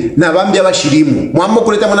in nabambia bashirimu. Mwambo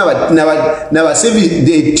kuleta na service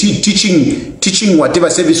the teaching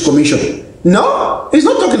whatever service commission. No, he's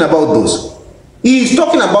not talking about those. He's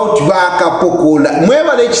talking about bakapokola.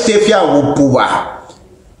 Mweba lechitefya upuba.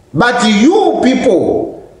 But you people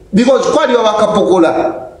Because kwali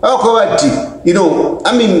wakapokola, you know,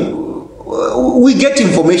 I mean, we get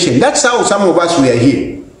information. That's how some of us were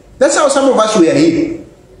here. That's how some of us were here.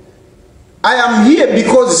 I am here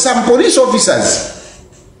because some police officers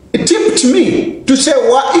tipped me to say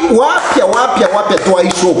wapya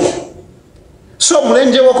twaisoko. So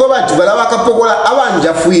mulenje wako bati bala wakapokola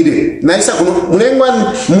abanja fuire naisa kuno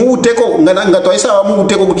mulengwa muuteko nga twaisa wa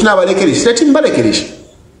muuteko kutina balekereshi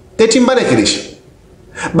tetimbalekerishi.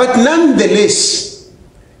 But nonetheless,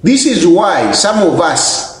 this is why some of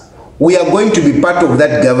us, we are going to be part of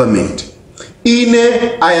that government.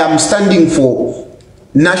 I am standing for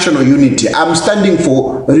national unity. I'm standing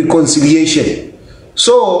for reconciliation.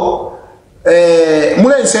 So,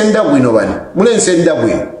 mulensenda bwino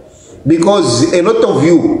because a lot of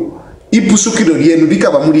you ipusukiro lyenu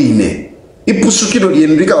likaba muline. Ipusukiro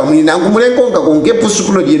lyenu likaba muline. Nangu mulengonga konke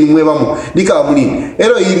pusukiro lyenu mwebamu likaba muline.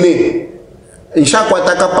 Ero ine nshakwa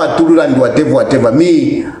patulula and whatever.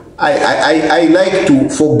 Me, I like to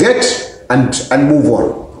forget and move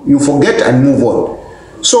on. You forget and move on.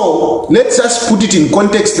 So let's just put it in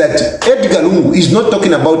context that Edgar Lungu is not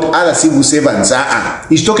talking about other civil servants.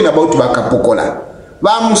 He's talking about Bakapokola.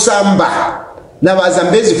 Bamusamba. Na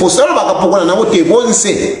Bazambezi for some Bakapokola na what they won't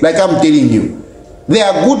say, like I'm telling you. They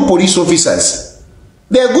are good police officers.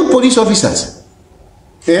 Aren't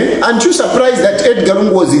you surprised that Edgar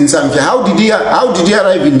Lungu was in Zambia? How did he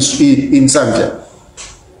arrive in Zambia?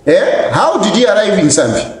 How did he arrive in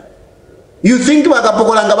Zambia? You think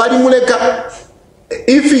Bakapokola ngabadi muleka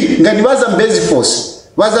if ngani Bazambezi force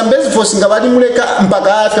ngabadi muleka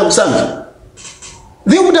mpaka afya Zambia?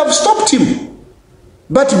 They would have stopped him.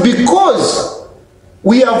 But because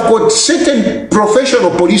we have got certain professional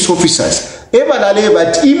police officers,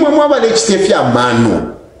 because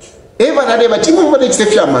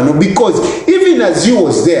even as he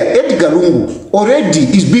was there, Edgar Lungu already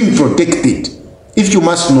is being protected. If you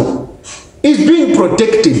must know, he's being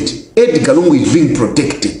protected. Edgar Lungu is being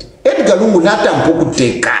protected. Edgar Lungu nata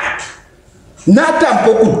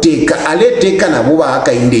mpoku teka aleteka na boba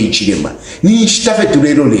haka inde ichirema ni ishitafe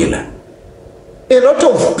tulero lela. A lot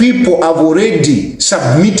of people have already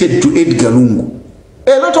submitted to Edgar Lungu.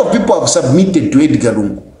 A lot of people have submitted to Edgar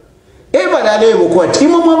Lungu. Ebadale bokwati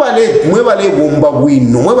imo mwebale bomba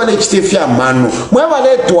bwino mwebale kitefya mano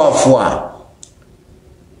mwebale twafwa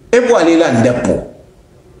ebwalela ndapo.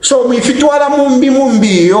 So mwifitwala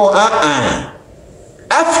mumbi yo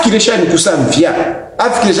afikireshani kusamfya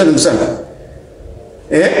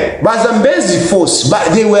Bazambezi force,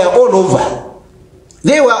 but they were all over.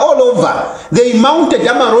 They mounted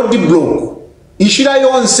a roadblock inshira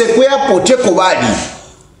yonse kweyapoteko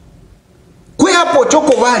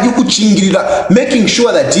bali kuchingirira, making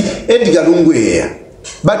sure that Edgar Lungu here.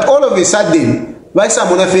 But all of a sudden baisa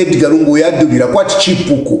mona fe Edgar Lungu yadulira kwati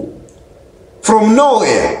chipuku from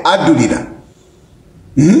nowhere adulira.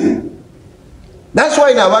 That's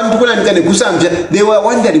why now they were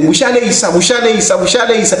wondering Mushale Isa,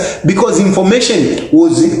 because information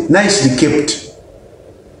was nicely kept.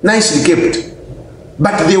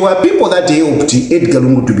 But there were people that helped Edgar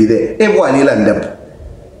Lungu to be there.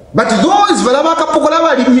 But those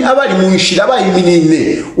abali munshira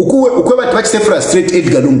abayiminine ukwe batwachite frustrate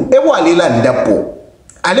Edgar Lungu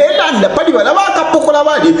alelanda pali balabakapokola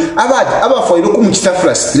abafoiro kumukita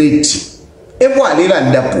frustrate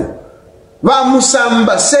alelanda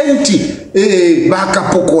Bamusamba senti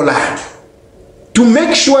bakapokola to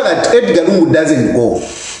make sure that Edgar Lungu doesn't go.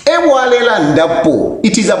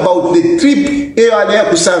 It is about the trip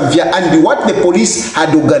and what the police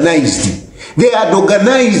had organized. They had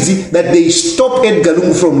organized that they stop Edgar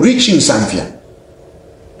Lungu from reaching Zambia.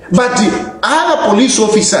 But other police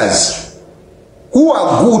officers who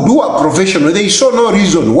are good, who are professional, they saw no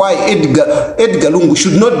reason why Edgar Lungu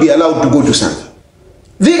should not be allowed to go to Zambia.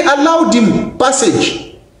 They allowed him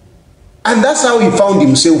passage, and that's how he found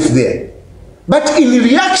himself there. But in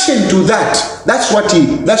reaction to that, that's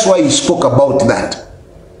why he spoke about that.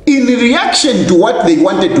 In reaction to what they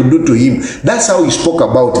wanted to do to him, that's how he spoke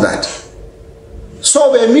about that.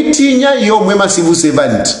 So be mitinya yo mwema civil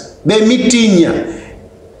servant, be mitinya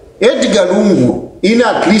Edgar Lungu in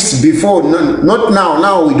at least before, not now.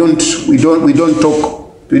 Now we don't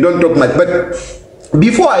talk much. But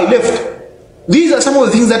before I left, these are some of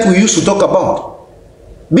the things that we used to talk about.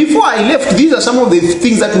 Before I left, these are some of the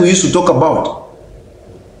things that we used to talk about.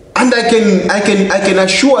 And I can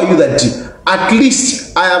assure you that at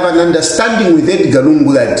least I have an understanding with Edgar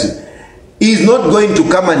Lungu that he is not going to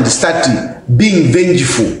come and start being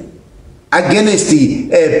vengeful against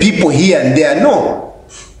the people here and there. No.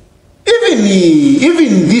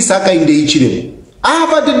 Even this Haka in the Ichirem, I have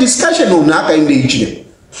had a discussion on Haka in the Ichirem.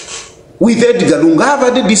 with Edgar Lungu. I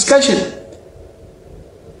have had a discussion.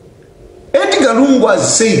 Edgar Lungu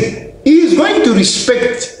has said he is going to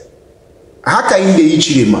respect Hakainde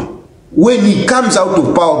Hichilema when he comes out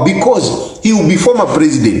of power because he will be former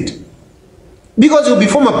president. Because he will be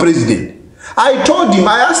former president. I told him,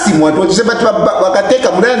 I asked him what he said, but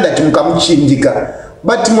wakateka mranda mukamuchindika.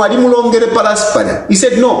 But mwalimu longere palaspana. He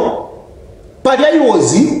said no. Padia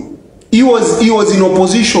he was in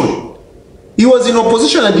opposition. He was in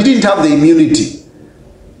opposition and he didn't have the immunity.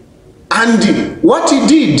 And what he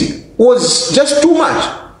did was just too much.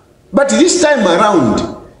 But this time around,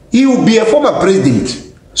 he will be a former president.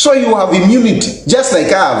 So he will have immunity, just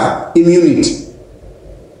like I have immunity.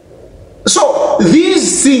 So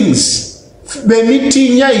these things,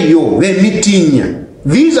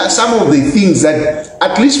 these are some of the things that,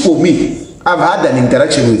 at least for me, I've had an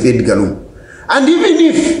interaction with Edgar Lungu. And even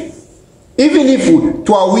if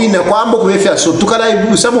Twawina,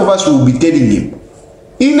 so some of us will be telling him,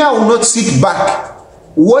 he now will not sit back,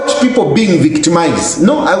 watch people being victimized.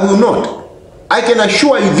 No, I will not. I can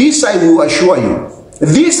assure you, this I will assure you.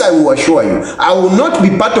 This I will assure you. I will not be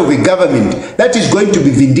part of a government that is going to be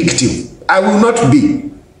vindictive. I will not be.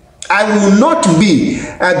 I will not be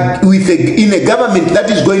in a government that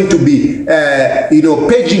is going to be,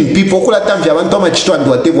 paging people.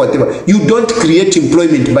 You don't create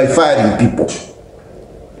employment by firing people.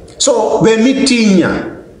 So, the meeting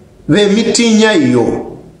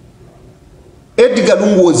yo, Edgar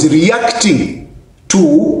Lungu was reacting to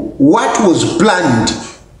what was planned,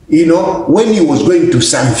 when he was going to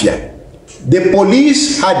Samfya. The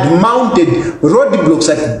police had mounted roadblocks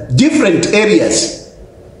at different areas.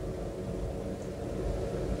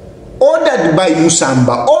 Ordered by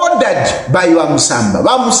Musamba, ordered by Musamba.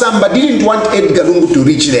 Musamba didn't want Edgar Lungu to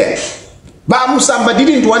reach there. Musamba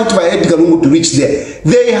didn't want Edgar Lungu to reach there.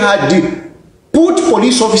 They had put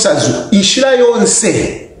police officers in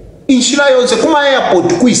Shilayonse. In Shilayonse, kuma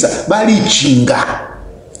airport kuisa, bali chinga.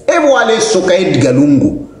 Ebuale soka Edgar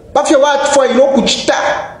Lungu. Pafya watu fwa iloku chita.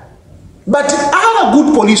 But other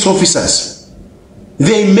good police officers,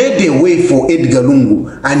 they made a way for Edgar Lungu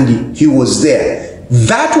and he was there.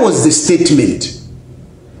 That was the statement.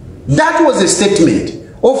 That was the statement.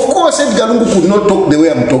 Of course, Edgar Lungu could not talk the way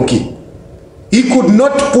I'm talking. He could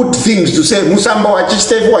not put things to say, Musamba, watch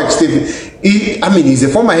Steve. He's a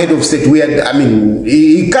former head of state.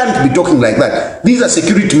 He can't be talking like that. These are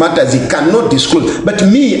security matters he cannot disclose. But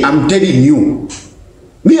me, I'm telling you.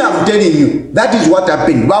 That is what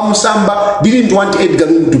happened. Musamba didn't want Edgar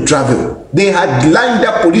Lungu to travel. They had lined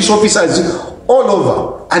up police officers all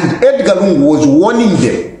over. And Edgar Lungu was warning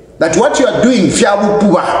them that what you are doing,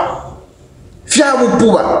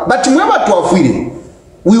 but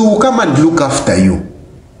we will come and look after you.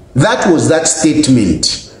 That was that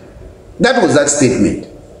statement. That was that statement.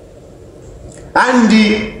 And,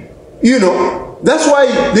 that's why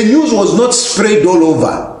the news was not spread all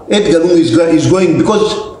over. Edgar Lungu is going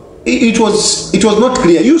because it was not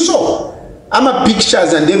clear. You saw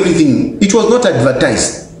pictures and everything. It was not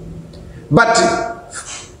advertised. But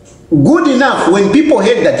good enough, when people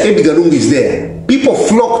heard that Edgar Lungu is there, people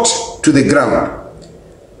flocked to the ground.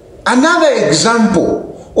 Another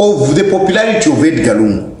example of the popularity of Edgar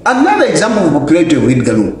Lungu. Another example of the popularity of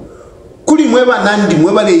Edgar Lungu. Kuli mweba nandi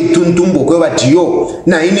mweba le ituntumbo kweba tiyo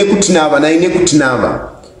na ine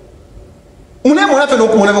kutinava. Munemo nafe no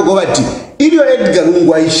kumonavo gobati ilio Edgar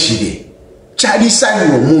Lungu aishire.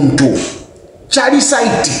 Chalisani omuntu.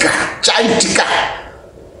 Chaitika.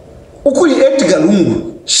 Ukuli Edgar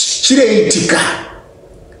Lungu chile itika.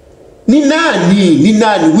 Ni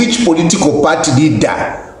nani which political party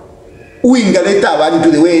leader uingaleta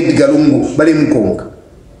abantu the way Edgar Lungu bale mkonga?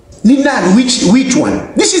 Ni nani which one?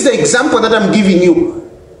 This is the example that I'm giving you.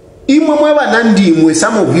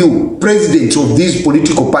 Some of you presidents of these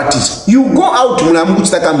political parties, you go out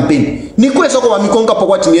mnamukuta campaign. Nikweso kwa mikonga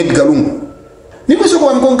pokwati ni Edgar Lungu. Nikweso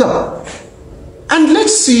kwa mikonga. And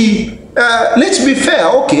let's see, let's be fair,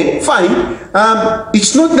 okay, fine.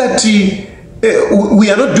 It's not that we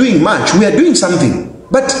are not doing much, we are doing something.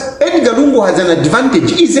 But Edgar Lungu has an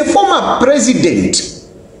advantage. He's a former president.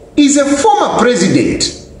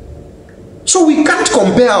 So we can't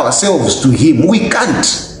compare ourselves to him. We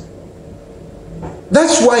can't.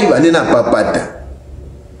 That's why wanena papata.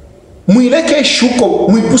 Mwileke shuko,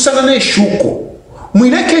 mwipusana ne shuko.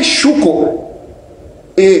 Mwileke shuko,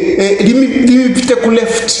 limipite ku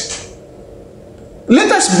left.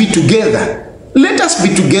 Let us be together.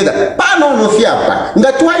 Pano no fiapa.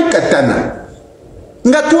 Ngatuai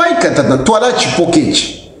katana. Tuala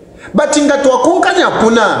chipokeji. But ngatuwa konkanya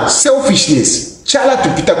puna selfishness. Chala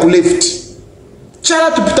tupita ku left.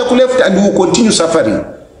 And we will continue suffering.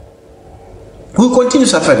 We will continue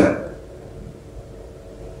suffering.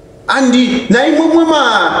 And na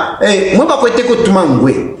mwema kweteko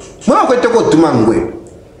tumangwe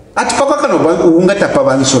ati paka kano ungata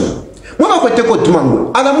pabansoni mwema kweteko tumangwe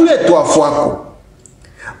ala muletu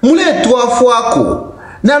afuako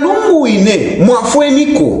na Lungu ine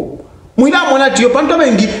mwafweniko mwila mwana tiyo panto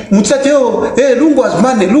bengi mutsateo Lungu has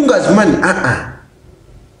money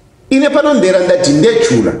ine pano nderandati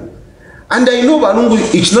ndechula and I know balungu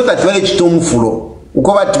it's not that very chitomfulo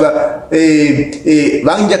uko bati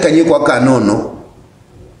banja kanye kwa kanono.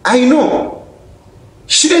 I know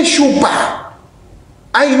shire shupa.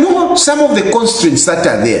 I know some of the constraints that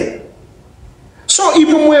are there. So if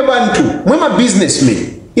mwe bantu mwema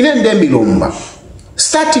businessmen ine ndembi lomba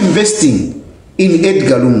start investing in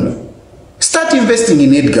Edgar Lungu. Start investing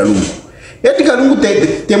in Edgar Lungu. Edgar Lungu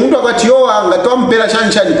te mundu akati yo anga to mpela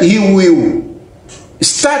shanshani he will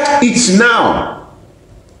start it now.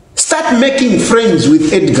 Start making friends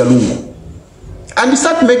with Edgar Lungu. And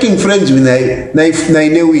start making friends with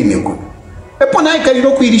Nainewineko. Upon I can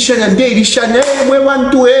look with Irishan and Day Irishan, mwe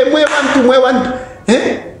wantu.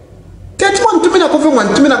 That one to me,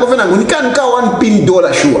 and we can't count $1 pin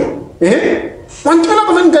sure. One to me,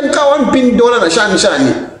 can count $1 pin na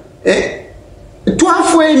shani.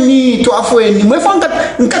 Tuafweni, mwefonga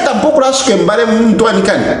nkata mpokula skembale mtu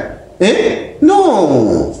anikani.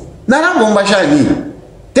 No. Nara bomba shani.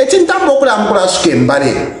 Tetintambo kula mkula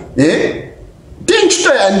skembale.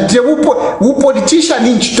 Tinchito ya nje upolitisha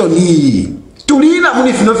ninchito ni. Tulida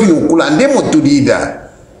muni finofini ukula ndemo tulida.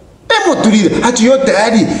 Hati yote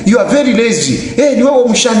hadi you are very lazy. Niwe wa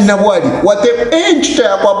mshani na wali. Nchito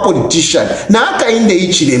ya kwa politician. Na haka inde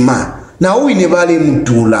ichilema. Na uine bale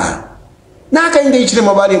mtula.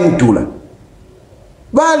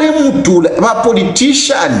 Bale mtula.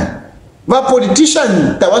 Ba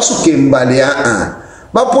politician tawasu kembale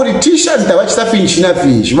ba politician tawachita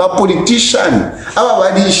finch. Ba politician aba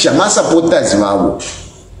badisha ma supporters babo.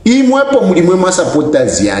 Imwepo mulimwe ma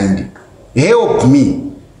supporters yandi. Help me.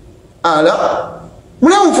 Ala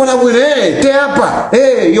muna mfona bwire te hapa.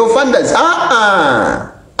 Your funders.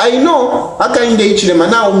 I know aka inde ichilema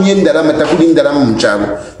na umyenda matakuli mchabo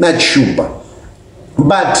na chupa.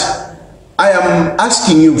 But I am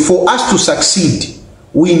asking you, for us to succeed,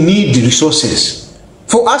 we need resources.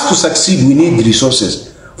 For us to succeed, we need resources.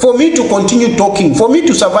 For me to continue talking, for me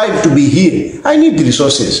to survive, to be here, I need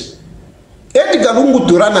resources. Edgar Lungu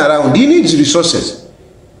to run around, he needs resources.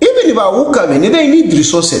 Even if Ukaveni, they need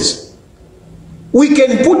resources. We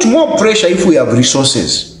can put more pressure if we have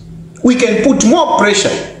resources. We can put more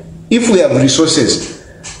pressure if we have resources.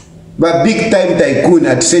 But big time tycoon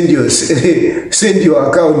at send your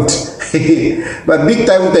account. But big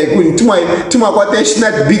time tycoon tuma kwa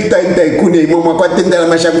not big time tycoon mwa kwa tenda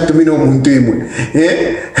mashaku tumino muntu imwe.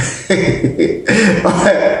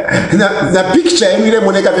 Na picture emile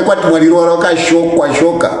moneka kwa tumwaliro ka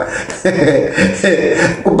shoka.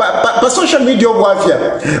 Pa social media obwafya.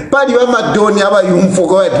 Pali wa madoni aba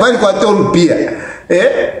yumfoko wetu. Pali kwa tolupia.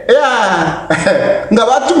 Nga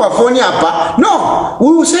watu mafoni hapa. No,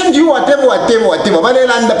 we will send you whatever. Bale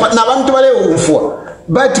landa na bantu bale umfua.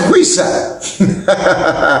 But kwisa.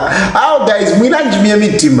 How guys, milanji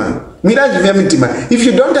mitima. If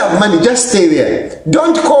you don't have money, just stay there.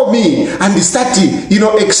 Don't call me and start,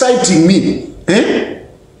 exciting me.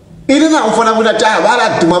 Ilina mfona muna cha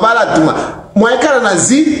baratuma. Mwaekana na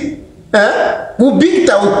zi. Big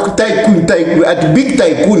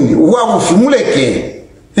tycoon wa ufumuleke.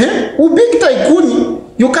 Big tycoon,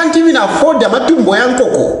 you can't even afford matumbo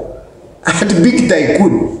yankoko. At big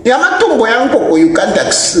tycoon, matumbo yankoko you can't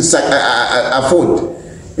afford.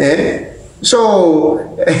 So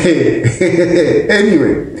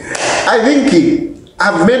anyway, I think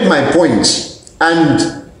I've made my point,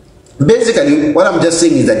 and basically what I'm just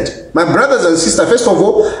saying is that my brothers and sisters, first of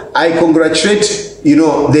all, I congratulate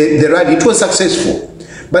the rally. It was successful,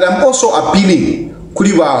 but I'm also appealing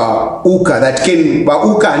Kuliba Uka that came by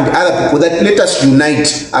Uka and other people that let us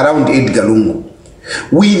unite around Edgar Lungu.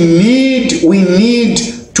 We need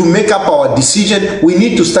to make up our decision. We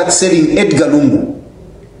need to start selling Edgar Lungu.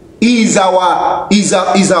 He is our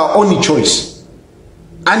only choice,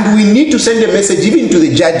 and we need to send a message even to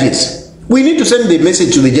the judges. We need to send the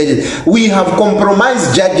message to the judges. We have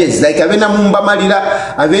compromised judges like Avena Mumba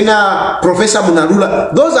Malila, Avena Professor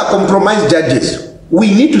Munarula. Those are compromised judges.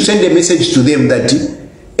 We need to send a message to them that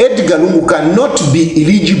Edgar Lungu cannot be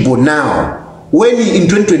eligible now when in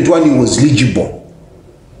 2021 he was eligible.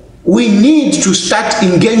 We need to start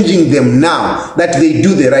engaging them now that they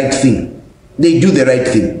do the right thing. They do the right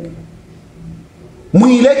thing.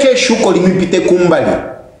 Muileke shuko limipite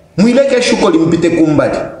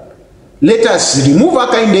kumbali. let us remove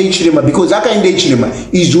Hakainde Hichilema, because Hakainde Hichilema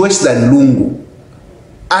is worse than Lungu.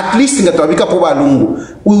 At least ngatwabika poba Lungu,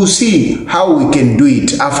 we will see how we can do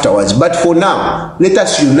it afterwards. But for now, let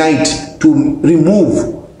us unite to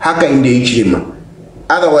remove Hakainde Hichilema.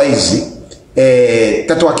 Otherwise,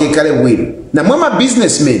 tatwake kale bwino. Na mwema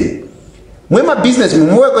businessmen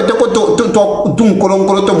mwe kweteko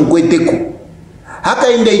tunkolongolo to mkweteko.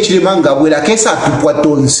 Hakainde Hichilema ngabwela akesa atupwa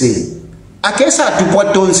tonse. Akesa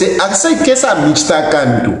kesa michita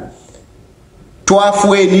kantu.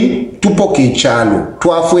 Twafueni tupoke chalo.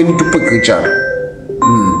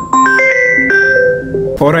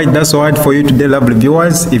 Alright, that's all for you today, lovely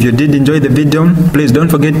viewers. If you did enjoy the video, please don't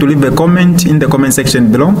forget to leave a comment in the comment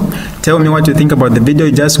section below. Tell me what you think about the video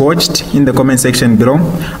you just watched in the comment section below.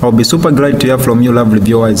 I'll be super glad to hear from you, lovely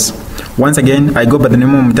viewers. Once again, I go by the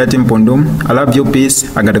name of Mutati Mpundu. I love you, peace,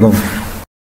 I gotta go.